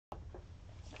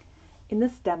In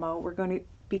this demo, we're going to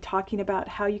be talking about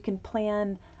how you can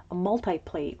plan a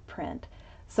multi-plate print.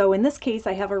 So in this case,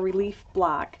 I have a relief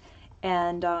block,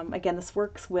 and again, this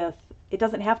works with, it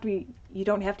doesn't have to be, you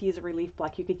don't have to use a relief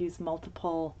block. You could use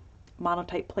multiple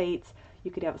monotype plates.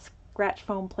 You could have a scratch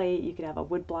foam plate, you could have a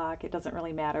wood block, it doesn't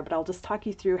really matter, but I'll just talk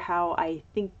you through how I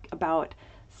think about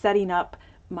setting up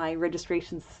my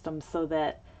registration system so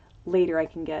that later I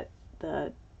can get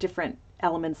the different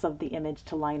elements of the image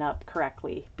to line up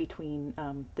correctly between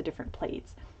the different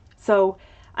plates. So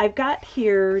I've got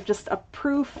here just a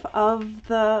proof of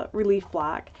the relief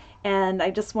block, and I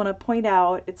just want to point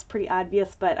out, it's pretty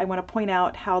obvious, but I want to point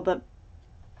out how the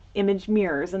image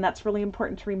mirrors, and that's really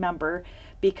important to remember,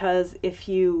 because if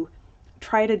you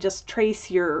try to just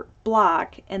trace your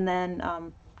block and then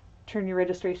turn your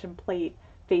registration plate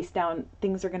face down,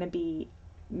 things are going to be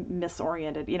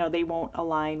misoriented. You know, they won't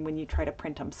align when you try to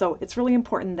print them. So it's really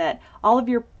important that all of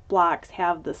your blocks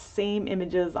have the same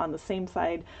images on the same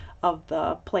side of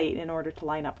the plate in order to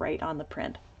line up right on the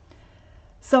print.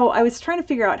 So I was trying to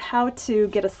figure out how to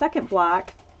get a second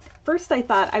block. First I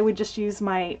thought I would just use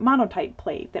my monotype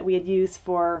plate that we had used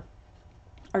for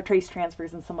our trace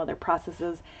transfers and some other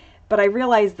processes, but I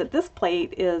realized that this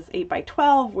plate is 8 by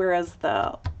 12, whereas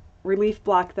the relief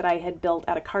block that I had built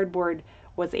out of cardboard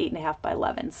was 8.5 by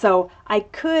 11. So I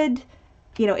could,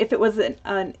 you know, if it was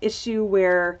an issue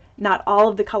where not all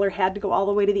of the color had to go all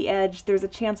the way to the edge, there's a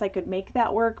chance I could make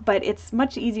that work, but it's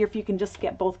much easier if you can just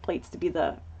get both plates to be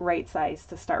the right size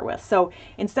to start with. So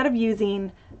instead of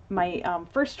using my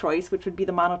first choice, which would be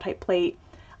the monotype plate,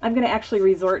 I'm going to actually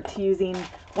resort to using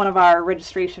one of our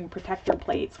registration protector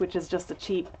plates, which is just a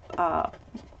cheap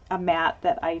a mat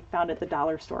that I found at the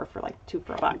dollar store for like 2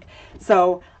 for $1.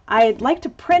 So I'd like to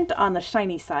print on the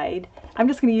shiny side. I'm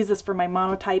just going to use this for my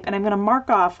monotype, and I'm going to mark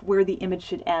off where the image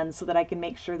should end so that I can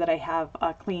make sure that I have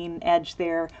a clean edge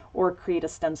there, or create a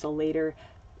stencil later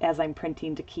as I'm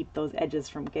printing to keep those edges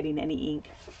from getting any ink.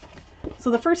 So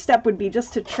the first step would be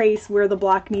just to trace where the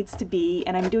block needs to be,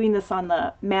 and I'm doing this on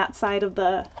the matte side of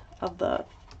the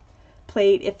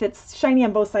plate. If it's shiny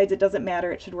on both sides, it doesn't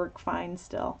matter, it should work fine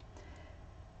still.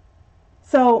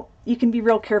 So you can be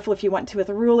real careful if you want to with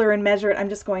a ruler and measure it. I'm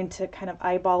just going to kind of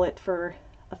eyeball it for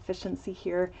efficiency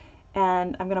here,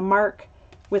 and I'm going to mark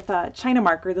with a China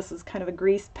marker. This is kind of a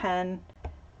grease pen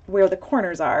where the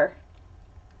corners are,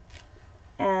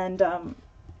 and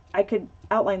I could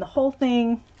outline the whole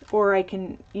thing, or I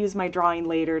can use my drawing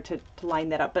later to line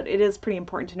that up, but it is pretty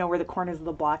important to know where the corners of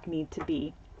the block need to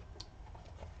be.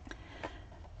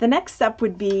 The next step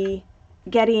would be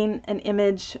getting an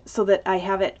image so that I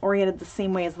have it oriented the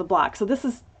same way as the block. So this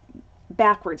is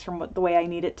backwards from the way I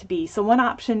need it to be. So one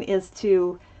option is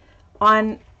to,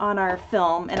 on our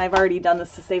film, and I've already done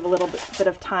this to save a little bit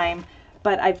of time,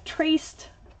 but I've traced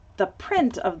the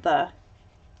print of the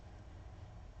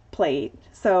plate.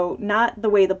 So not the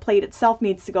way the plate itself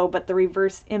needs to go, but the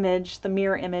reverse image, the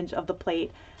mirror image of the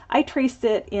plate. I traced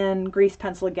it in grease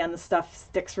pencil. Again, the stuff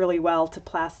sticks really well to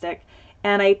plastic.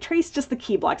 And I traced just the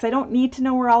key blocks. I don't need to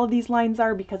know where all of these lines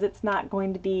are because it's not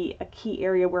going to be a key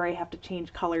area where I have to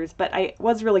change colors, but I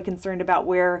was really concerned about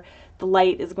where the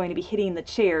light is going to be hitting the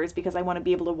chairs because I want to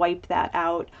be able to wipe that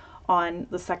out on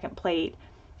the second plate.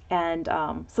 And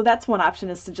so that's one option,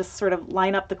 is to just sort of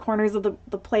line up the corners of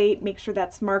the plate, make sure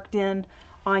that's marked in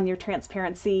on your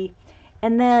transparency.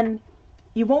 And then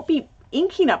you won't be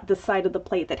inking up the side of the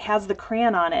plate that has the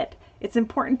crayon on it. It's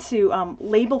important to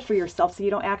label for yourself so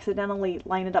you don't accidentally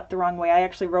line it up the wrong way. I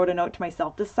actually wrote a note to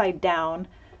myself, this side down,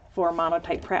 for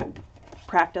monotype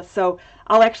practice. So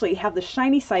I'll actually have the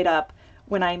shiny side up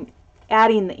when I'm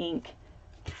adding the ink.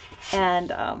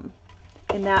 And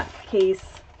in that case,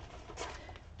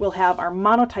 we'll have our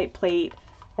monotype plate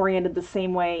oriented the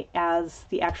same way as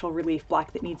the actual relief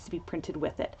block that needs to be printed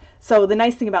with it. So the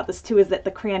nice thing about this too is that the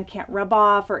crayon can't rub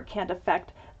off, or it can't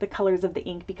affect the colors of the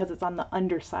ink because it's on the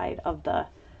underside of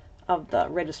the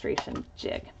registration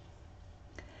jig.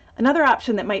 Another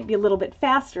option that might be a little bit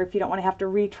faster if you don't want to have to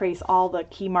retrace all the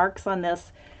key marks on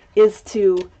this is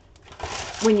to,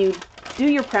 when you do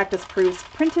your practice proofs,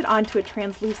 print it onto a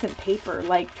translucent paper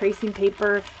like tracing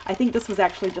paper. I think this was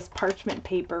actually just parchment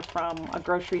paper from a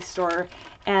grocery store,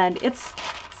 and it's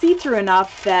see-through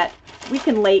enough that we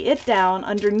can lay it down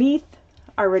underneath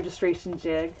our registration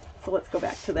jig. So let's go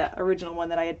back to that original one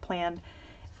that I had planned.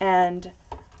 And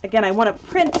again, I want to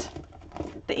print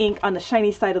the ink on the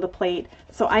shiny side of the plate.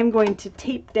 So I'm going to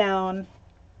tape down,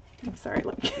 I'm sorry,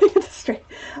 let me get this straight.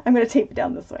 I'm going to tape it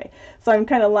down this way. So I'm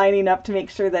kind of lining up to make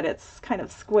sure that it's kind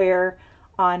of square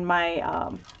on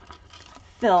my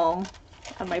film,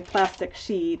 on my plastic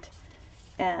sheet.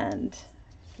 And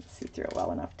see through it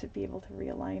well enough to be able to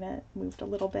realign it. Moved a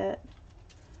little bit.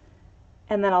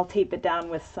 And then I'll tape it down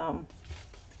with some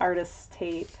artist's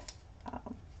tape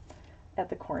at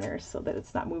the corners so that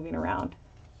it's not moving around.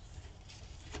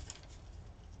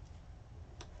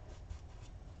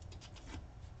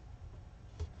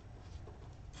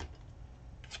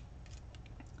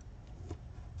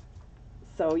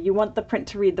 So you want the print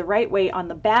to read the right way on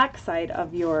the back side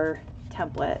of your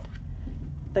template.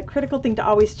 The critical thing to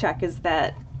always check is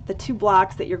that the two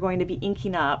blocks that you're going to be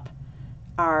inking up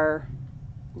are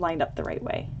lined up the right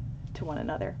way to one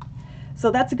another.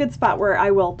 So that's a good spot where I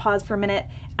will pause for a minute.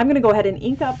 I'm going to go ahead and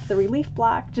ink up the relief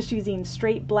block just using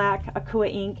straight black Aqua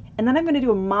ink, and then I'm going to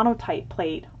do a monotype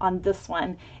plate on this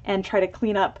one and try to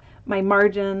clean up my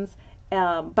margins,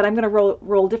 but I'm going to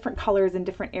roll different colors in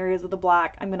different areas of the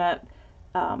block. I'm going to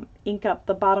ink up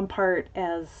the bottom part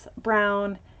as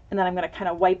brown, and then I'm going to kind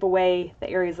of wipe away the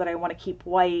areas that I want to keep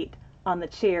white on the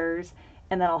chairs,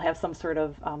 and then I'll have some sort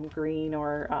of green,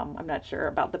 or I'm not sure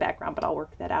about the background, but I'll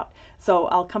work that out. So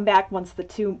I'll come back once the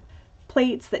two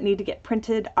plates that need to get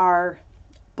printed are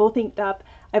both inked up.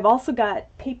 I've also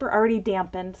got paper already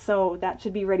dampened, so that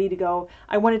should be ready to go.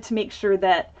 I wanted to make sure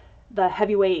that the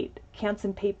heavyweight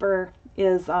Canson paper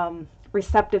is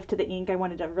receptive to the ink. I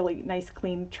wanted a really nice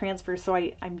clean transfer, so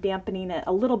I'm dampening it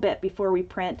a little bit before we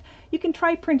print. You can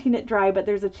try printing it dry, but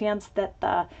there's a chance that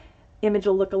the image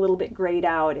will look a little bit grayed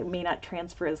out. It may not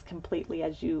transfer as completely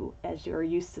as you're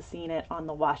used to seeing it on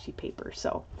the washi paper.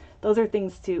 So those are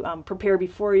things to prepare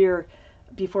before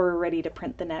we're ready to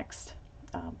print the next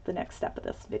step of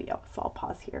this video. So I'll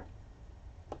pause here.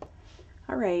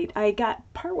 All right, I got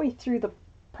partway through the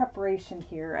preparation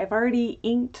here. I've already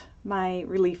inked my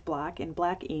relief block in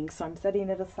black ink, so I'm setting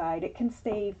it aside. It can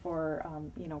stay for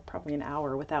probably an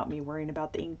hour without me worrying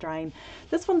about the ink drying.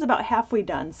 This one's about halfway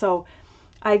done, so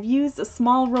I've used a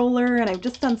small roller, and I've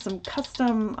just done some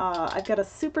custom, I've got a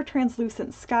super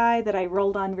translucent sky that I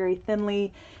rolled on very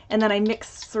thinly, and then I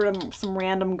mixed sort of some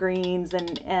random greens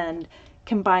and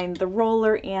combined the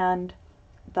roller and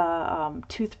the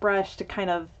toothbrush to kind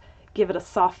of give it a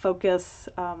soft focus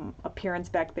appearance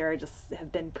back there. I just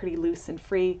have been pretty loose and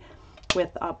free with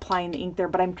applying the ink there,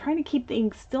 but I'm trying to keep the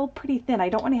ink still pretty thin. I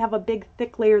don't want to have a big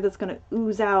thick layer that's going to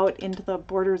ooze out into the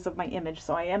borders of my image,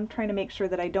 so I am trying to make sure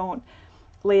that I don't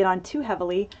lay it on too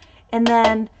heavily. And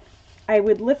then I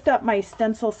would lift up my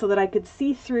stencil so that I could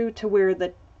see through to where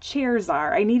the chairs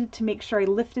are. I needed to make sure I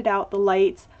lifted out the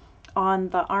lights on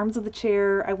the arms of the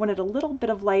chair. I wanted a little bit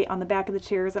of light on the back of the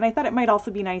chairs, and I thought it might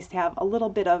also be nice to have a little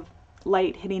bit of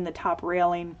light hitting the top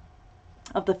railing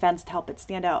of the fence to help it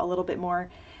stand out a little bit more.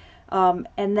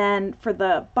 And then for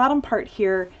the bottom part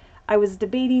here, I was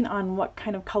debating on what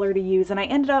kind of color to use, and I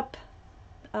ended up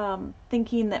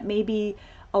thinking that maybe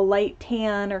a light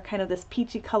tan or kind of this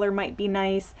peachy color might be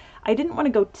nice. I didn't want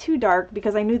to go too dark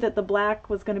because I knew that the black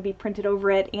was going to be printed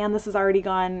over it, and this has already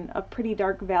gone a pretty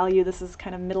dark value. This is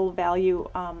kind of middle value.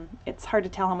 It's hard to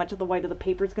tell how much of the white of the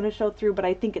paper is going to show through, but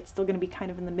I think it's still going to be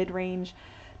kind of in the mid-range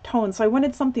tone. So I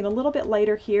wanted something a little bit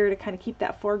lighter here to kind of keep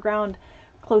that foreground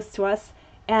close to us.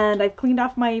 And I've cleaned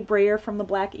off my brayer from the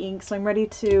black ink, so I'm ready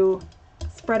to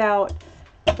spread out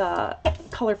the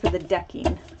color for the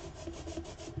decking.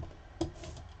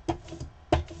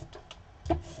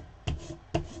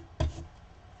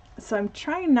 So I'm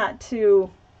trying not to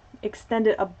extend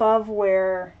it above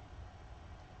where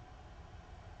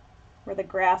the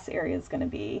grass area is going to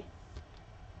be.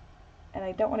 And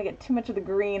I don't want to get too much of the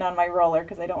green on my roller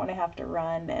because I don't want to have to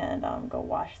run and go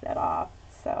wash that off.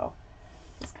 So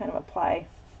just kind of apply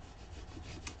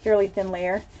a fairly thin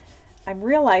layer. I'm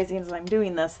realizing as I'm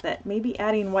doing this that maybe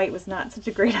adding white was not such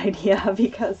a great idea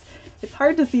because it's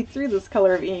hard to see through this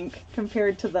color of ink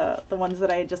compared to the ones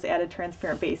that I had just added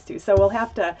transparent base to. So we'll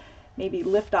have to maybe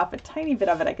lift off a tiny bit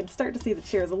of it. I can start to see the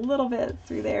chairs a little bit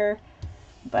through there,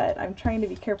 but I'm trying to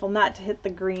be careful not to hit the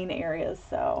green areas.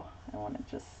 So I want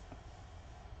to just,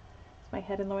 is my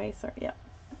head in the way? Sorry, yeah.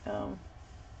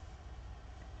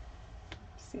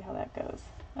 See how that goes.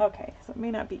 Okay, so it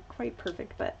may not be quite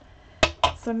perfect, but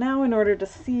so now in order to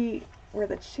see where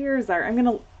the chairs are, I'm going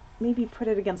to maybe put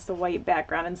it against a white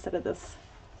background instead of this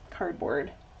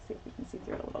cardboard. See if we can see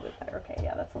through it a little bit better. Okay,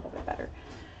 yeah, that's a little bit better.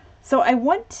 So I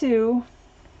want to,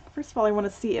 first of all, I want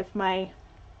to see if my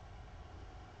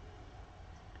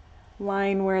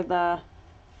line where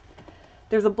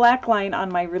there's a black line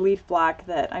on my relief block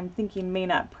that I'm thinking may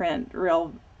not print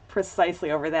real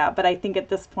precisely over that, but I think at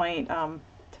this point to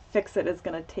fix it is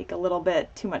going to take a little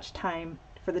bit too much time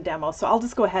for the demo. So I'll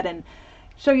just go ahead and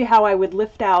show you how I would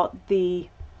lift out the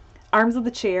arms of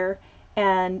the chair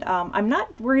And I'm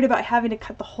not worried about having to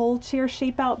cut the whole chair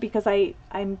shape out because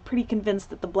I'm pretty convinced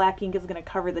that the black ink is going to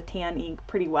cover the tan ink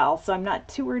pretty well. So I'm not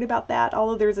too worried about that,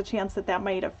 although there's a chance that that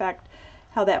might affect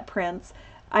how that prints.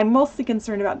 I'm mostly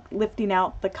concerned about lifting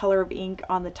out the color of ink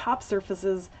on the top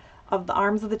surfaces of the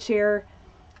arms of the chair.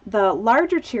 The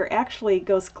larger chair actually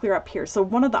goes clear up here. So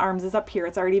one of the arms is up here.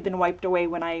 It's already been wiped away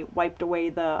when I wiped away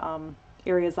the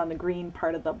areas on the green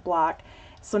part of the block.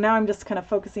 So now I'm just kind of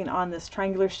focusing on this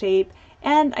triangular shape,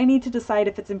 and I need to decide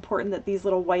if it's important that these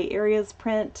little white areas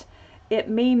print. It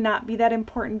may not be that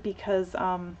important because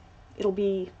it'll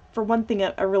be, for one thing,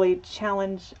 a really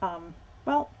challenge.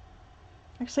 Well,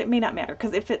 actually it may not matter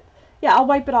because if it, yeah, I'll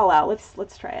wipe it all out.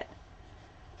 Let's try it.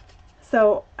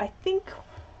 So I think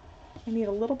I need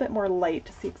a little bit more light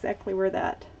to see exactly where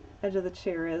that edge of the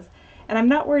chair is. And I'm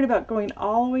not worried about going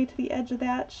all the way to the edge of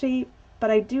that shape,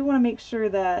 but I do want to make sure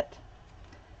that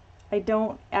I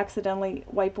don't accidentally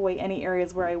wipe away any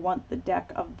areas where I want the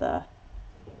deck of the,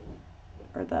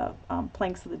 or the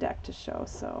planks of the deck to show.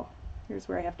 So here's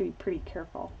where I have to be pretty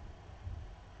careful.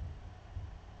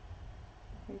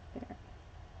 Right there.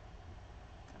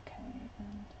 Okay,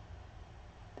 and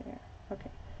there.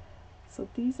 Okay. So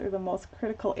these are the most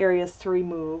critical areas to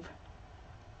remove.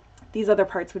 These other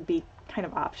parts would be kind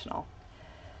of optional.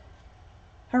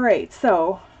 All right,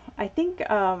 so I think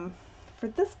for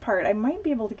this part, I might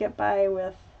be able to get by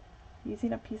with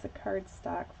using a piece of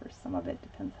cardstock for some of it.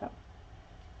 Depends how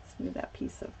smooth that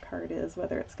piece of card is,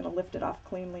 whether it's going to lift it off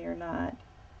cleanly or not.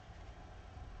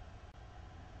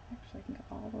 Actually, I can go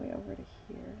all the way over to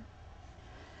here.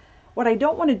 What I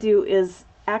don't want to do is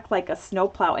act like a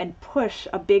snowplow and push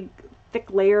a big thick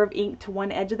layer of ink to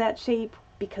one edge of that shape,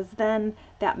 because then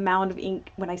that mound of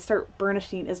ink, when I start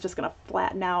burnishing, is just going to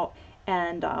flatten out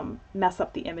and mess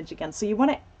up the image again. So you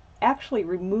want to actually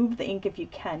remove the ink if you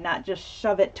can, not just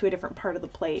shove it to a different part of the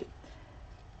plate.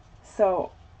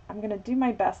 So I'm going to do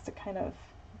my best to kind of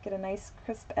get a nice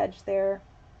crisp edge there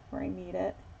where I need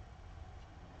it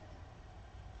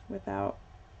without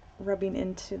rubbing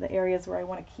into the areas where I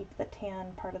want to keep the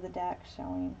tan part of the deck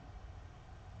showing.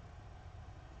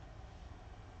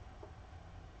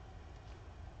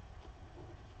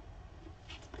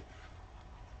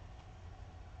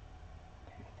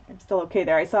 I'm still okay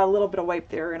there. I saw a little bit of wipe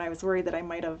there and I was worried that I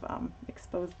might have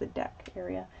exposed the deck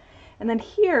area. And then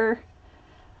here,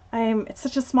 it's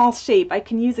such a small shape. I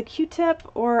can use a Q-tip,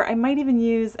 or I might even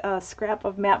use a scrap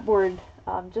of mat board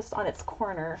just on its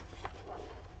corner.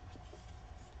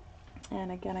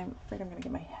 And again, I'm afraid I'm going to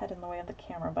get my head in the way of the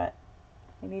camera, but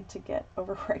I need to get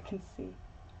over where I can see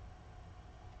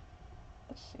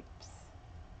the shapes.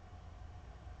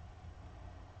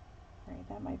 All right,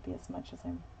 that might be as much as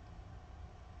I'm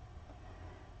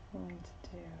willing to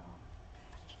do.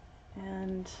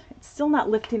 And it's still not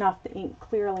lifting off the ink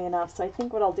clearly enough, so I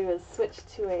think what I'll do is switch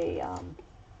to a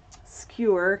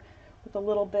skewer with a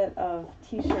little bit of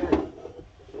t-shirt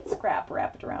scrap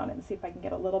wrapped around it and see if I can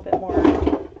get a little bit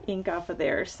more ink off of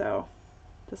there. So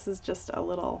this is just a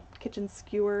little kitchen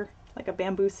skewer, like a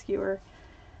bamboo skewer,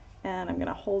 and I'm going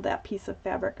to hold that piece of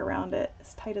fabric around it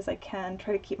as tight as I can,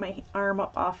 try to keep my arm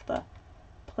up off the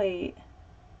plate.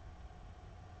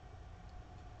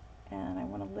 And I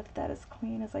want to lift that as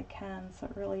clean as I can so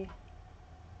it really is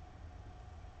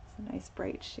a nice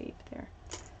bright shape there.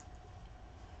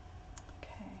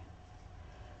 Okay.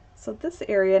 So this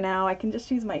area now I can just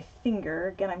use my finger.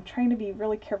 Again, I'm trying to be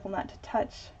really careful not to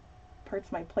touch parts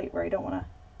of my plate where I don't want to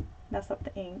mess up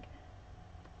the ink.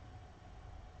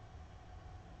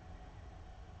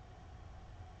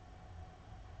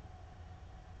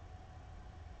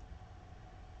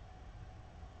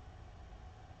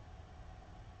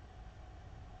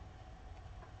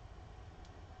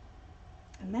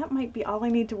 And that might be all I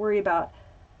need to worry about.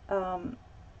 I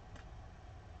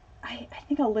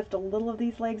think I'll lift a little of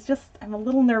these legs. I'm a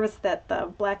little nervous that the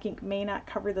black ink may not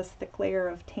cover this thick layer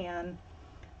of tan.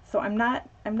 So I'm not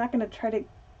going to try to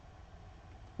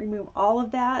remove all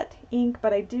of that ink,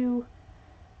 but I do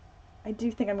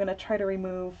think I'm going to try to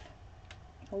remove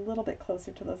a little bit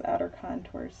closer to those outer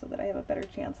contours so that I have a better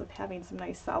chance of having some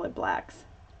nice solid blacks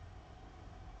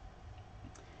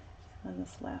on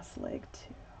this last leg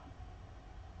too.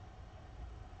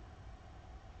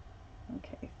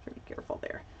 Okay, pretty careful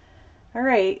there. All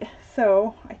right,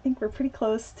 so I think we're pretty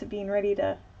close to being ready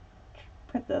to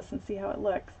print this and see how it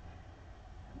looks.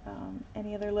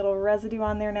 Any other little residue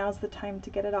on there, now's the time to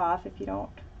get it off if you don't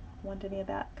want any of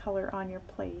that color on your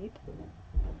plate.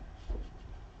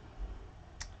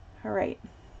 All right,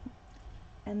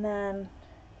 and then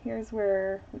here's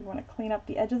where we want to clean up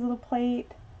the edges of the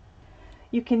plate.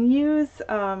 You can use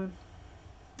a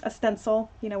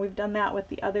stencil. You know, we've done that with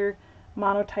the other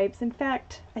monotypes. In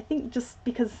fact, I think just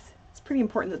because it's pretty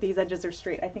important that these edges are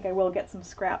straight, I think I will get some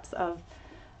scraps of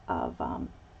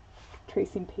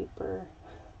tracing paper.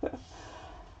 Got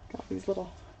these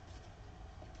little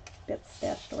bits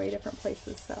stashed away different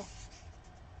places, so.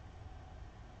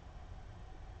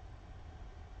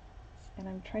 And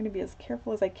I'm trying to be as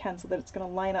careful as I can so that it's going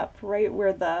to line up right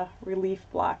where the relief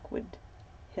block would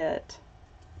hit.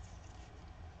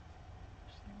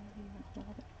 Maybe even a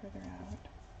little bit further out.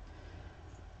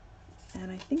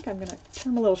 And I think I'm going to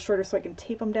turn them a little shorter so I can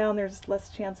tape them down. There's less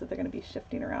chance that they're going to be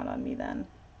shifting around on me then.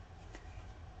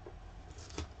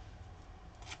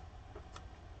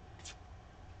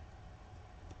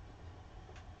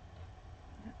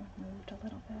 That one moved a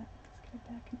little bit. Let's get it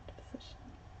back into position.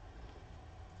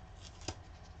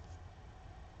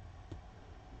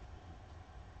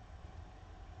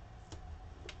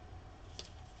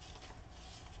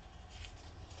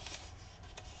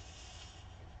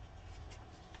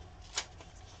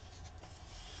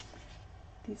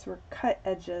 These were cut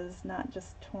edges, not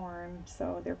just torn,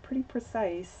 so they're pretty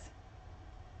precise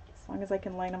as long as I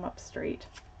can line them up straight.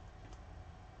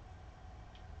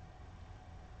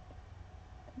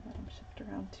 Don't let them shift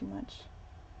around too much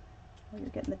while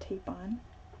you're getting the tape on.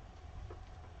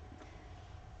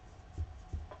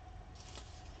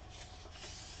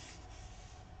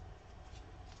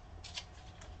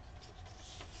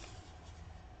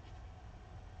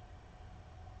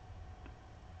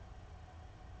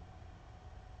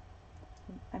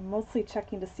 I'm mostly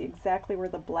checking to see exactly where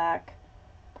the black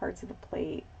parts of the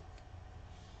plate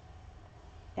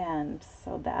end,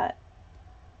 so that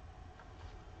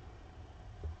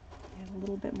I add a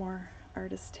little bit more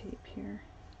artist tape here.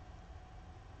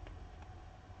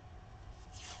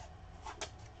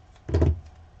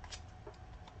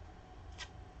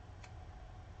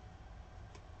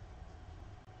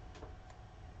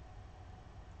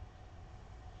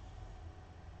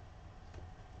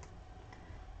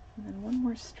 And then one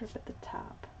more strip at the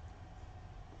top.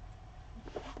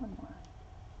 One more.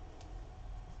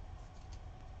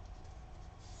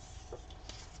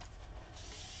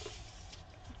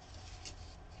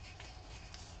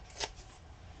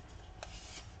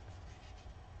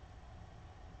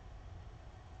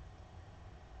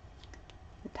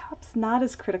 The top's not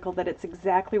as critical that it's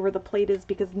exactly where the plate is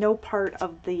because no part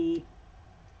of the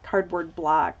cardboard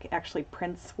block actually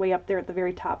prints way up there at the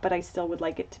very top, but I still would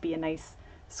like it to be a nice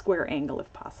square angle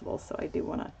if possible, so I do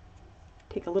want to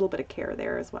take a little bit of care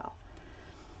there as well.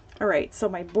 Alright, so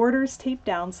my border's taped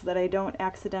down so that I don't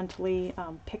accidentally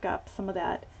pick up some of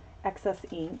that excess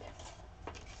ink.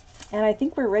 And I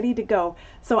think we're ready to go.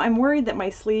 So I'm worried that my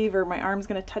sleeve or my arm's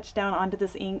going to touch down onto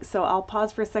this ink, so I'll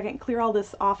pause for a second, clear all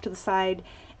this off to the side,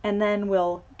 and then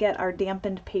we'll get our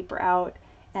dampened paper out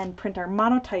and print our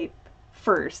monotype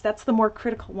first. That's the more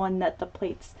critical one, that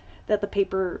the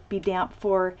paper be damp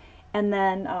for, and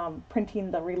then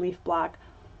printing the relief block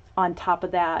on top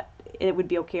of that. It would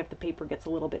be okay if the paper gets a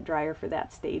little bit drier for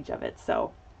that stage of it.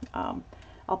 So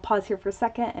I'll pause here for a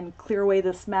second and clear away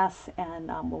this mess, and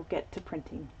we'll get to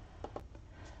printing.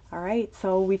 Alright,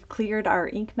 so we've cleared our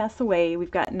ink mess away.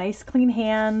 We've got nice clean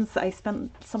hands. I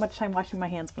spent so much time washing my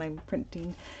hands when I'm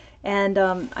printing. And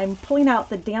I'm pulling out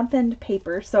the dampened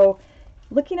paper. So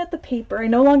looking at the paper, I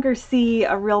no longer see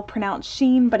a real pronounced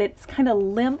sheen, but it's kind of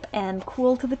limp and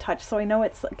cool to the touch, so I know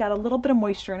it's got a little bit of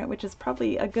moisture in it, which is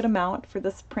probably a good amount for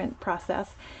this print process.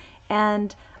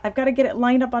 And I've got to get it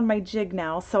lined up on my jig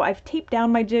now, so I've taped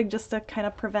down my jig just to kind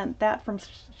of prevent that from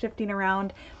shifting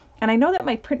around. And I know that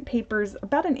my print paper is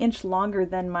about 1 inch longer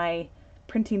than my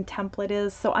printing template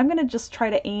is, so I'm going to just try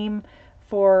to aim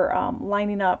for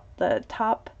lining up the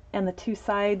top and the two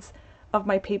sides of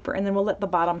my paper, and then we'll let the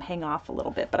bottom hang off a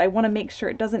little bit. But I want to make sure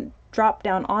it doesn't drop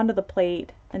down onto the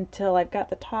plate until I've got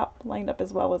the top lined up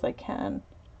as well as I can.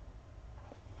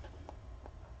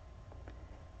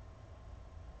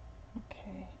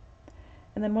 Okay.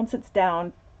 And then once it's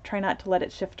down, try not to let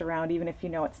it shift around, even if you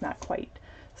know it's not quite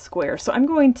square. So I'm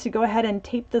going to go ahead and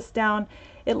tape this down.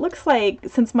 It looks like,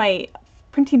 since my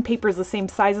printing paper is the same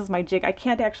size as my jig, I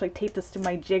can't actually tape this to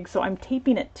my jig, so I'm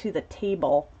taping it to the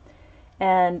table.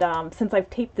 And since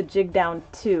I've taped the jig down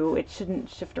too, it shouldn't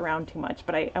shift around too much.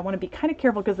 But I want to be kind of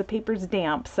careful because the paper's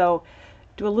damp, so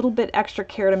do a little bit extra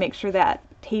care to make sure that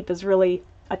tape is really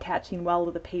attaching well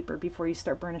to the paper before you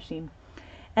start burnishing.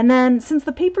 And then, since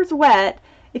the paper's wet,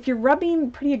 if you're rubbing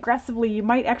pretty aggressively, you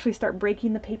might actually start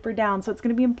breaking the paper down. So it's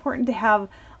going to be important to have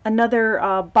another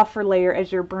buffer layer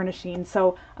as you're burnishing.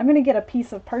 So I'm going to get a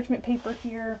piece of parchment paper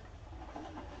here.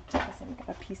 I've got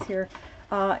a piece here.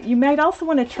 You might also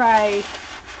want to try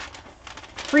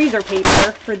freezer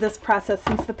paper for this process,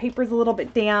 since the paper is a little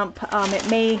bit damp. It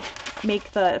may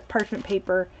make the parchment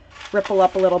paper ripple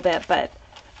up a little bit. But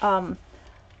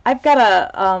I've got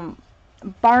a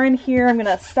bar in here. I'm going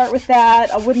to start with that.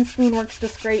 A wooden spoon works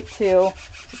just great too.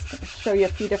 Just going to show you a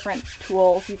few different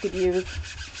tools you could use.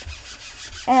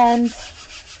 And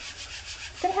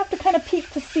I'm going to have to kind of peek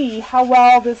to see how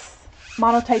well this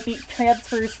monotype ink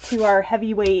transfers to our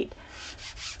heavyweight.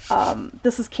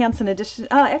 This is Canson Edition.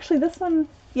 Actually, this one,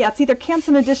 yeah, it's either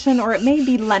Canson Edition or it may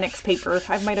be Lenox paper.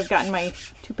 I might have gotten my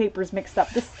two papers mixed up.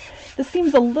 This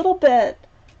seems a little bit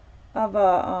of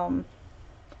a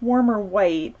warmer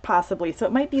white, possibly, so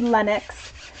it might be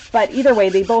Lenox, but either way,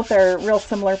 they both are real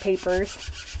similar papers.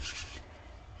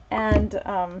 And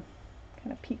kind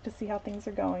of peek to see how things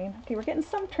are going. Okay, we're getting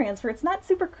some transfer. It's not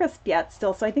super crisp yet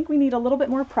still, so I think we need a little bit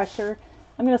more pressure.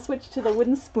 I'm going to switch to the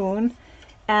wooden spoon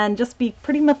and just be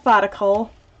pretty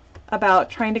methodical about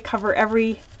trying to cover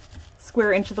every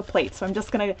square inch of the plate. So I'm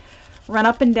just going to run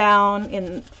up and down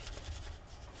in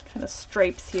kind of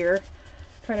stripes here,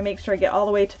 trying to make sure I get all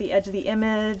the way to the edge of the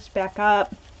image, back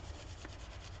up,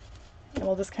 and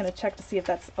we'll just kind of check to see if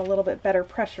that's a little bit better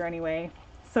pressure anyway.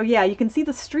 So yeah, you can see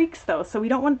the streaks though, so we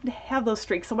don't want to have those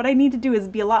streaks. So what I need to do is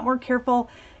be a lot more careful,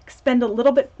 spend a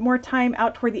little bit more time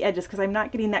out toward the edges because I'm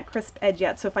not getting that crisp edge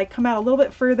yet. So if I come out a little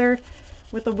bit further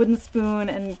with a wooden spoon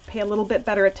and pay a little bit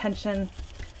better attention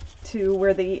to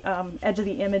where the edge of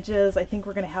the image is, I think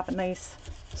we're going to have a nice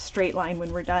straight line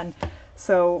when we're done.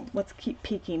 So let's keep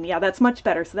peeking. Yeah, that's much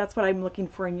better. So that's what I'm looking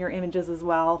for in your images as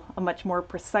well, a much more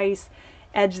precise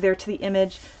edge there to the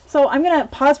image. So I'm going to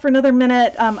pause for another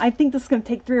minute. I think this is going to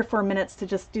take 3 or 4 minutes to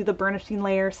just do the burnishing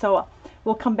layer. So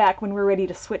we'll come back when we're ready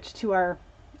to switch to our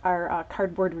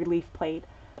cardboard relief plate.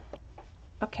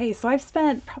 Okay, so I've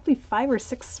spent probably 5 or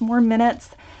 6 more minutes.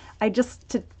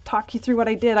 To talk you through what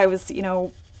I did, I was,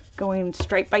 going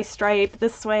stripe by stripe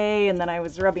this way, and then I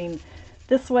was rubbing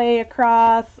this way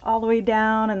across, all the way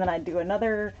down, and then I'd do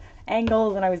another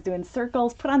angle, and I was doing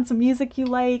circles. Put on some music you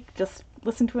like, just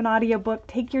listen to an audiobook,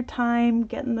 take your time,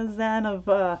 get in the zen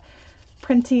of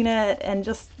printing it, and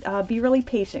just be really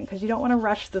patient because you don't want to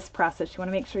rush this process. You want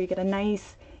to make sure you get a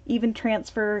nice even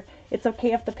transfer. It's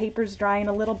okay if the paper's drying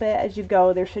a little bit as you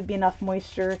go. There should be enough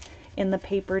moisture in the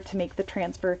paper to make the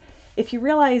transfer. If you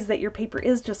realize that your paper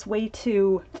is just way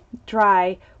too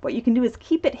dry, what you can do is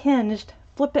keep it hinged,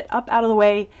 flip it up out of the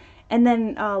way, and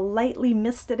then lightly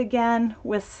mist it again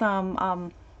with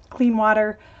some clean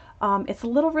water. It's a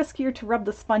little riskier to rub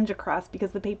the sponge across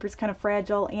because the paper's kind of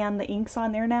fragile and the ink's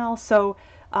on there now, so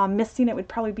misting it would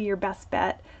probably be your best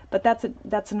bet. But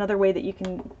that's another way that you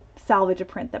can salvage a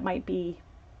print that might be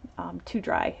too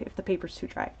dry, if the paper's too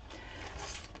dry.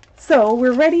 So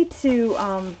we're ready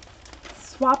to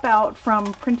swap out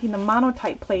from printing the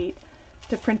monotype plate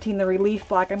to printing the relief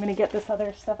block. I'm going to get this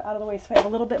other stuff out of the way so I have a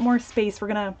little bit more space. We're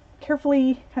going to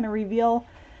carefully kind of reveal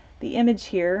the image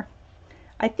here.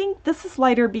 I think this is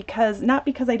lighter because, not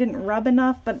because I didn't rub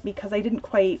enough, but because I didn't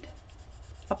quite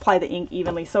apply the ink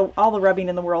evenly. So all the rubbing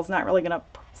in the world is not really going to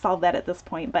solve that at this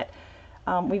point, but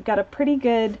we've got a pretty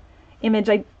good image.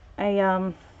 I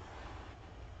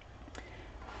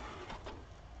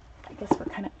guess we're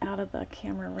kind of out of the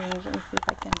camera range. Let me see if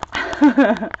I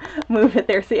can move it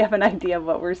there so you have an idea of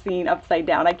what we're seeing upside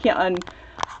down. I can't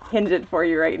unhinge it for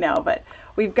you right now, but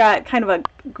we've got kind of a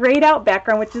grayed out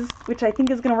background, which I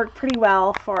think is going to work pretty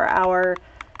well for our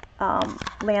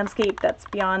landscape that's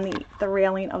beyond the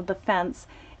railing of the fence.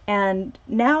 And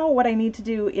now what I need to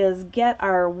do is get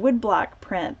our woodblock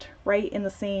print right in the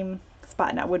same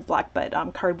spot, not woodblock, but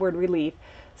cardboard relief.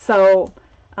 So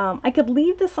I could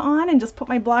leave this on and just put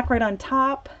my block right on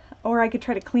top, or I could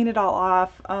try to clean it all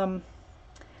off.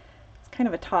 It's kind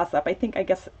of a toss-up. I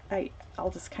guess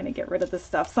I'll just kind of get rid of this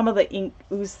stuff. Some of the ink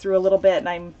oozed through a little bit, and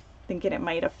I'm thinking it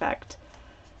might affect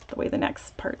the way the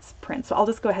next parts print. So I'll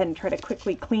just go ahead and try to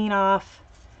quickly clean off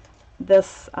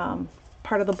this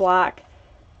part of the block,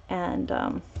 and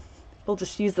we'll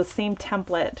just use the same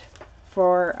template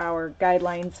for our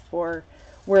guidelines for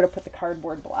where to put the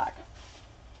cardboard block.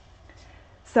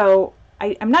 So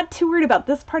I'm not too worried about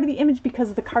this part of the image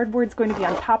because the cardboard's going to be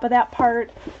on top of that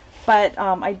part, but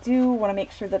I do want to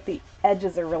make sure that the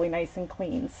edges are really nice and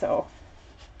clean. So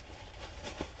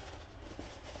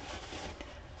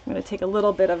I'm going to take a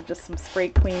little bit of just some spray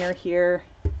cleaner here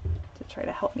to try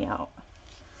to help me out.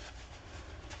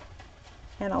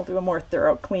 And I'll do a more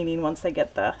thorough cleaning once I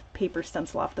get the paper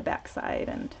stencil off the back side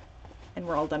and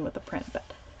we're all done with the print. But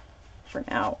for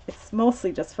now, it's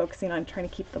mostly just focusing on trying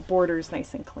to keep the borders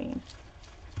nice and clean.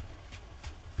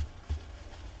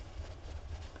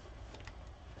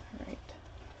 All right,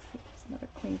 there's another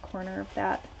clean corner of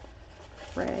that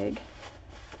frag.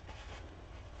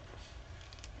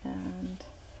 And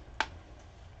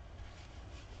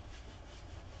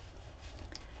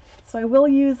So I will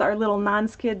use our little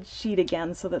non-skid sheet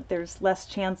again so that there's less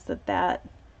chance that that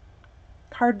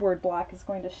cardboard block is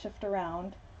going to shift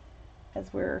around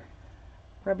as we're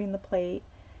rubbing the plate.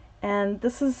 And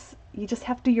this is, you just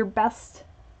have to do your best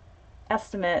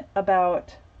estimate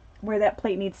about where that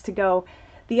plate needs to go.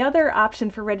 The other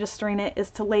option for registering it is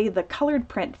to lay the colored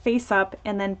print face up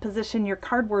and then position your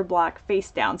cardboard block face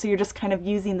down. So you're just kind of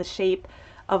using the shape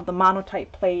of the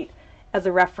monotype plate as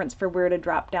a reference for where to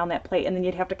drop down that plate, and then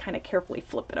you'd have to kind of carefully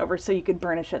flip it over so you could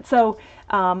burnish it. So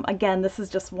again, this is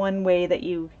just one way that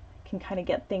you can kind of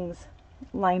get things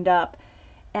lined up.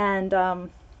 And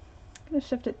I'm going to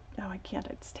shift it. Oh, I can't.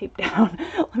 It's taped down.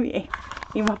 Let me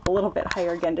aim up a little bit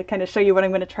higher again to kind of show you what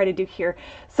I'm going to try to do here.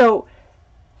 So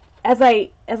as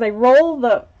I roll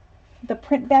the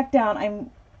print back down,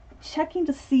 I'm checking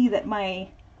to see that my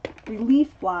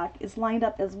relief block is lined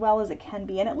up as well as it can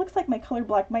be, and it looks like my color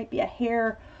block might be a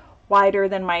hair wider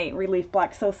than my relief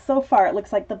block. So far it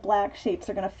looks like the black shapes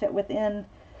are going to fit within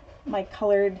my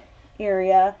colored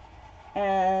area,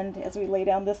 and as we lay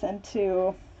down this end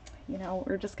too, you know,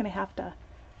 we're just going to have to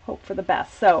hope for the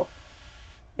best. So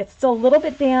it's still a little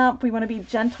bit damp. We want to be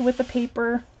gentle with the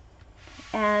paper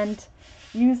and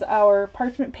use our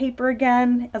parchment paper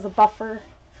again as a buffer.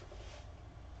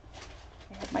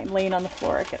 I have mine laying on the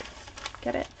floor. I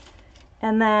get it.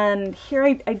 And then here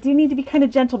I do need to be kind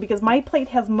of gentle because my plate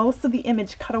has most of the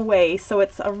image cut away, so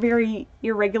it's a very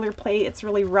irregular plate. It's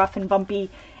really rough and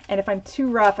bumpy, and if I'm too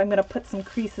rough, I'm going to put some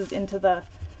creases into the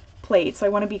plate. So I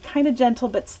want to be kind of gentle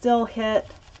but still hit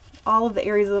all of the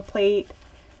areas of the plate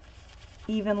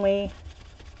evenly.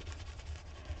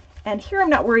 And here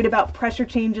I'm not worried about pressure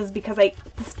changes because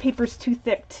this paper's too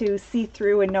thick to see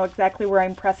through and know exactly where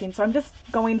I'm pressing. So I'm just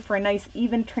going for a nice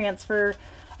even transfer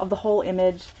of the whole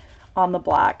image on the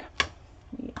block.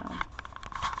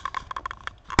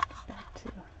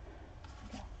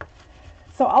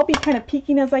 So I'll be kind of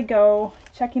peeking as I go,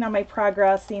 checking on my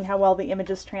progress, seeing how well the image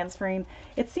is transferring.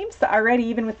 It seems to already,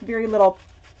 even with very little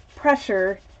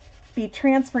pressure, be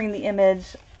transferring the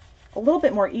image a little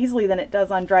bit more easily than it does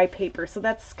on dry paper. So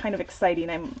that's kind of exciting.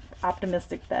 I'm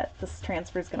optimistic that this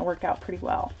transfer is going to work out pretty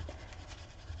well.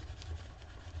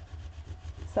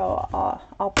 So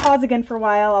I'll pause again for a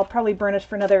while. I'll probably burnish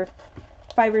for another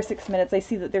 5 or 6 minutes. I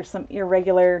see that there's some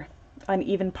irregular,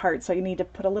 uneven parts, so you need to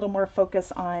put a little more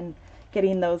focus on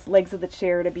getting those legs of the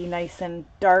chair to be nice and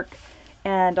dark.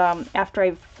 And after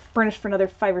I've burnished for another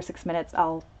 5 or 6 minutes,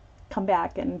 I'll come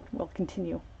back and we'll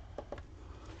continue.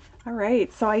 All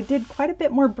right, so I did quite a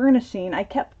bit more burnishing. I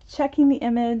kept checking the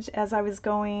image as I was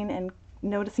going and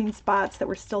noticing spots that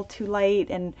were still too light,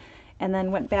 and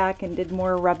then went back and did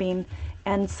more rubbing.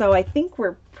 And so I think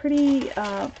we're pretty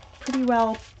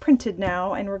well printed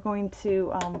now, and we're going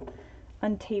to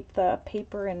untape the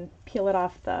paper and peel it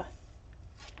off the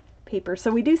paper. So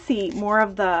we do see more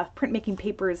of the printmaking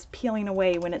paper is peeling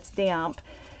away when it's damp.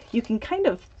 You can kind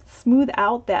of smooth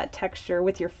out that texture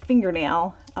with your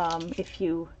fingernail if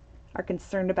you are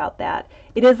concerned about that.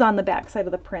 It is on the back side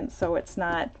of the print, so it's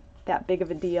not that big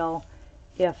of a deal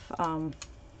if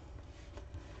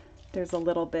there's a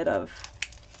little bit of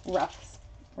rough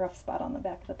spot on the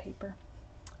back of the paper.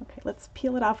 Okay, let's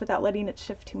peel it off without letting it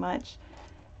shift too much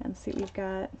and see what we've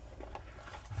got.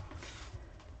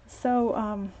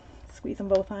 So squeeze them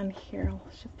both on here. I'll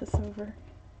shift this over.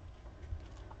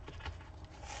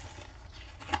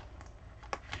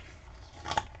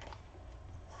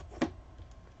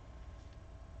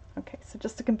 Okay, so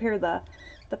just to compare the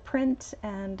print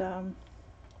and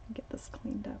get this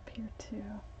cleaned up here too,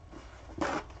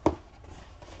 so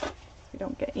we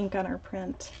don't get ink on our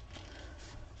print.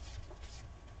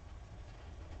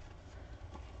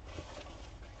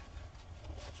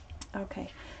 Okay,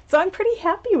 so I'm pretty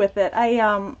happy with it.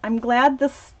 I'm glad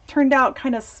this turned out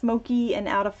kind of smoky and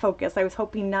out of focus. I was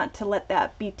hoping not to let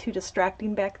that be too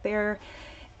distracting back there.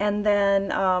 And then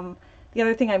the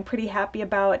other thing I'm pretty happy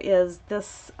about is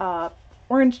this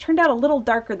orange turned out a little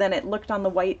darker than it looked on the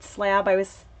white slab. I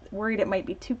was worried it might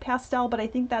be too pastel, but I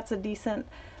think that's a decent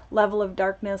level of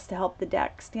darkness to help the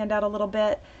deck stand out a little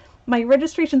bit. My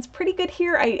registration's pretty good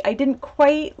here. I didn't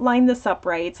quite line this up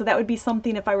right, so that would be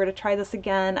something if I were to try this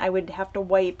again, I would have to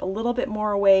wipe a little bit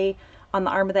more away on the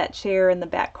arm of that chair and the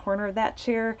back corner of that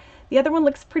chair. The other one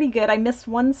looks pretty good. I missed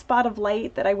one spot of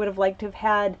light that I would have liked to have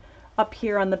had up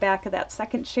here on the back of that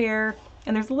second chair,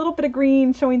 and there's a little bit of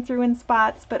green showing through in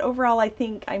spots, but overall I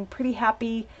think I'm pretty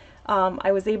happy.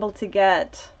 I was able to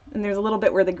get, and there's a little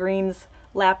bit where the green's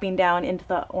lapping down into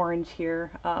the orange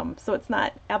here, so it's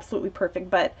not absolutely perfect,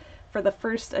 but for the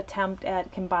first attempt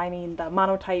at combining the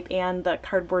monotype and the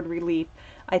cardboard relief,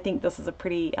 I think this is a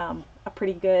pretty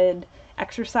good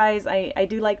exercise. I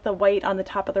do like the white on the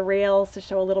top of the rails to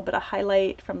show a little bit of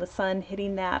highlight from the sun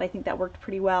hitting that. I think that worked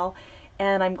pretty well.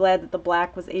 And I'm glad that the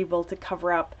black was able to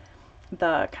cover up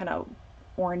the kind of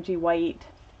orangey white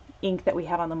ink that we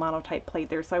had on the monotype plate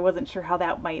there. So I wasn't sure how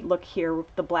that might look here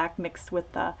with the black mixed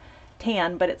with the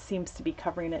tan, but it seems to be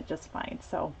covering it just fine.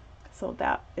 So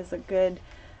that is a good,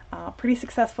 pretty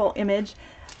successful image.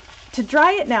 To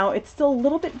dry it now, it's still a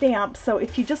little bit damp, so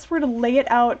if you just were to lay it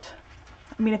out,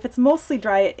 I mean, if it's mostly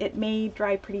dry, it may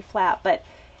dry pretty flat, but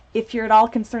if you're at all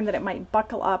concerned that it might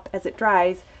buckle up as it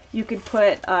dries, you could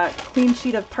put a clean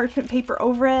sheet of parchment paper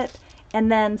over it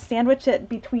and then sandwich it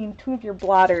between two of your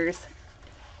blotters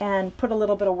and put a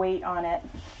little bit of weight on it.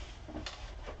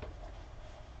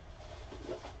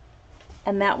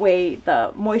 And that way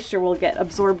the moisture will get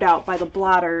absorbed out by the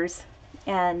blotters.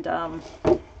 And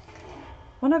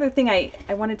one other thing I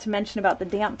wanted to mention about the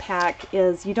damp pack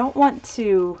is you don't want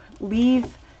to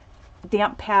leave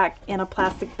damp pack in a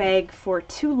plastic bag for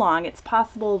too long. It's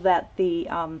possible that the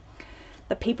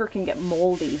paper can get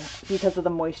moldy because of the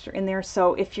moisture in there.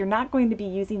 So if you're not going to be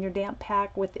using your damp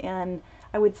pack within,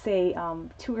 I would say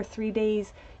 2 or 3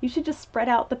 days, you should just spread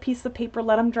out the piece of paper,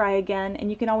 let them dry again,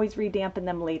 and you can always re-dampen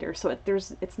them later. So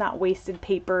it's not wasted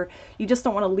paper. You just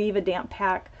don't want to leave a damp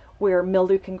pack where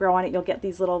mildew can grow on it. You'll get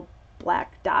these little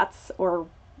black dots or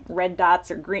red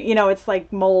dots or green, you know, it's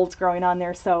like molds growing on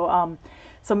there. So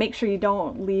so make sure you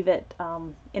don't leave it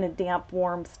in a damp,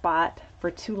 warm spot for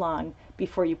too long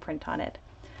before you print on it.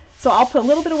 So I'll put a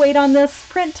little bit of weight on this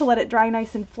print to let it dry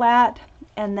nice and flat,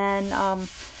 and then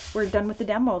we're done with the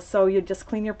demo. So you just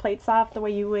clean your plates off the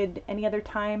way you would any other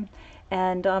time,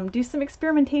 and do some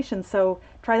experimentation. So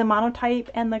try the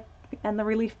monotype and the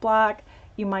relief block.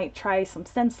 You might try some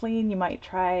stenciling. You might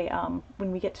try,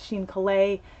 when we get to Sheen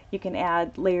Collé, you can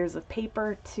add layers of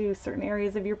paper to certain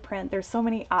areas of your print. There's so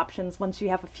many options once you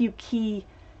have a few key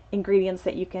ingredients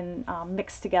that you can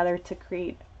mix together to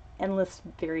create endless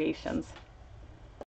variations.